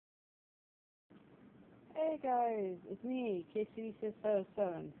Hey guys, it's me,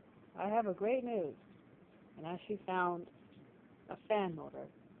 KC607. I have a great news. I actually found a fan motor.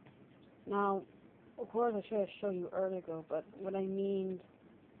 Now, of course I should have shown you earlier ago, but what I mean,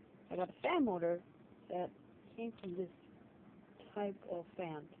 I got a fan motor that came from this type of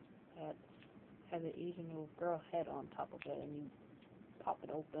fan that has an Asian little girl head on top of it, and you pop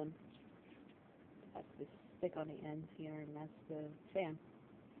it open. That's this stick on the ends here, and that's the fan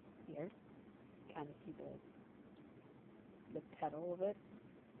here. Kind of see the pedal of it.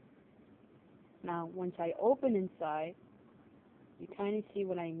 Now, once I open inside, you kind of see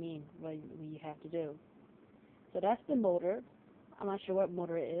what I mean, what you have to do. So that's the motor. I'm not sure what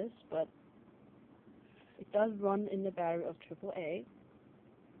motor it is, but it does run in the battery of AAA.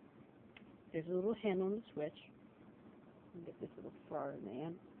 There's a little hand on the switch. Get this little far in the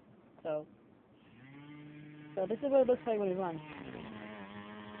end. So this is what it looks like when it runs.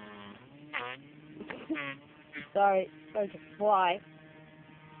 Sorry to fly.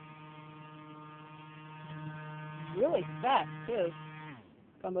 Really fast too,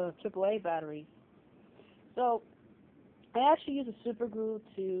 from a AAA battery. So I actually use a super glue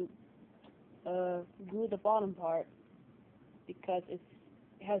to glue the bottom part because it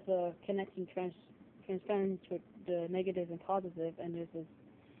has a connecting transference to the negative and positive, and there's this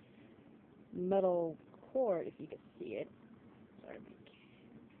metal cord, if you can see it. Sorry,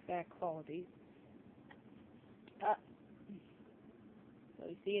 bad quality. So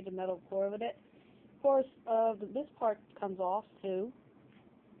you see the metal core with it. Of course, this part comes off too.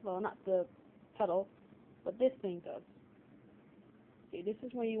 Well, not the pedal, but this thing does. See, this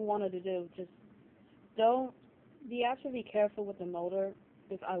is what you wanted to do. Just have to be careful with the motor,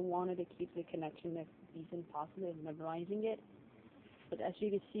 because I wanted to keep the connection as decent as possible and memorizing it. But as you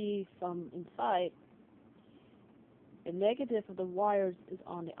can see from inside, the negative of the wires is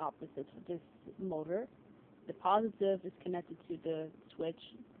on the opposite of this motor. The positive is connected to the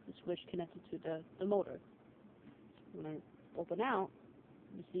switch connected to the motor. When I open out,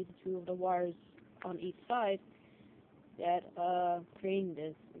 you see the two of the wires on each side that creating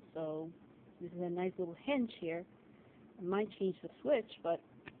this. So this is a nice little hinge here. I might change the switch, but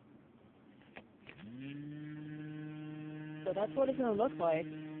so that's what it's gonna look like.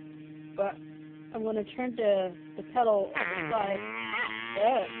 But I'm gonna turn the pedal side.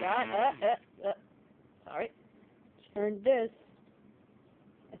 Sorry. Turn this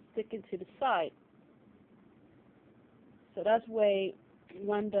and stick it to the side. So that's way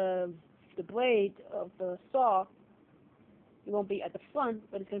when the blade of the saw, it won't be at the front,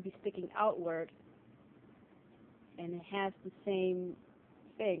 but it's going to be sticking outward, and it has the same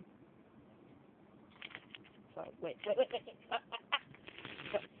thing. Sorry, wait.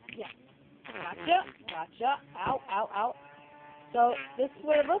 Yeah, gotcha. Ow. So this is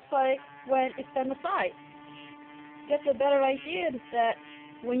what it looks like when it's on the side. Get a better idea is that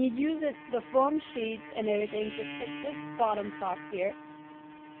when you use it, the foam sheets and everything, just hit this bottom top here,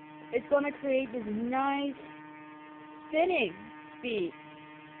 it's going to create this nice spinning speed.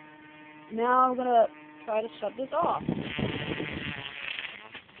 Now I'm going to try to shut this off.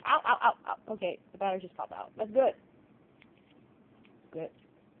 Ow. Okay, the battery just popped out. That's good. Good.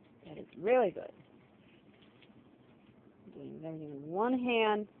 That is really good. Doing everything in one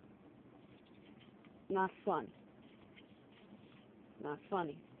hand. Not fun. Not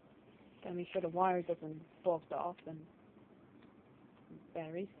funny. Gotta make sure the wire doesn't bulk off and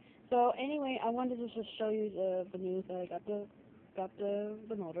batteries. So anyway, I wanted to just show you the news that I got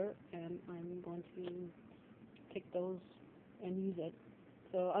the motor, and I'm going to take those and use it.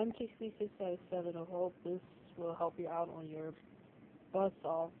 So I'm KC607. I hope this will help you out on your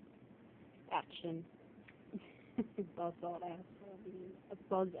buzzsaw action. Buzzsaw app.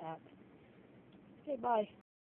 Buzzaxe. Okay, bye.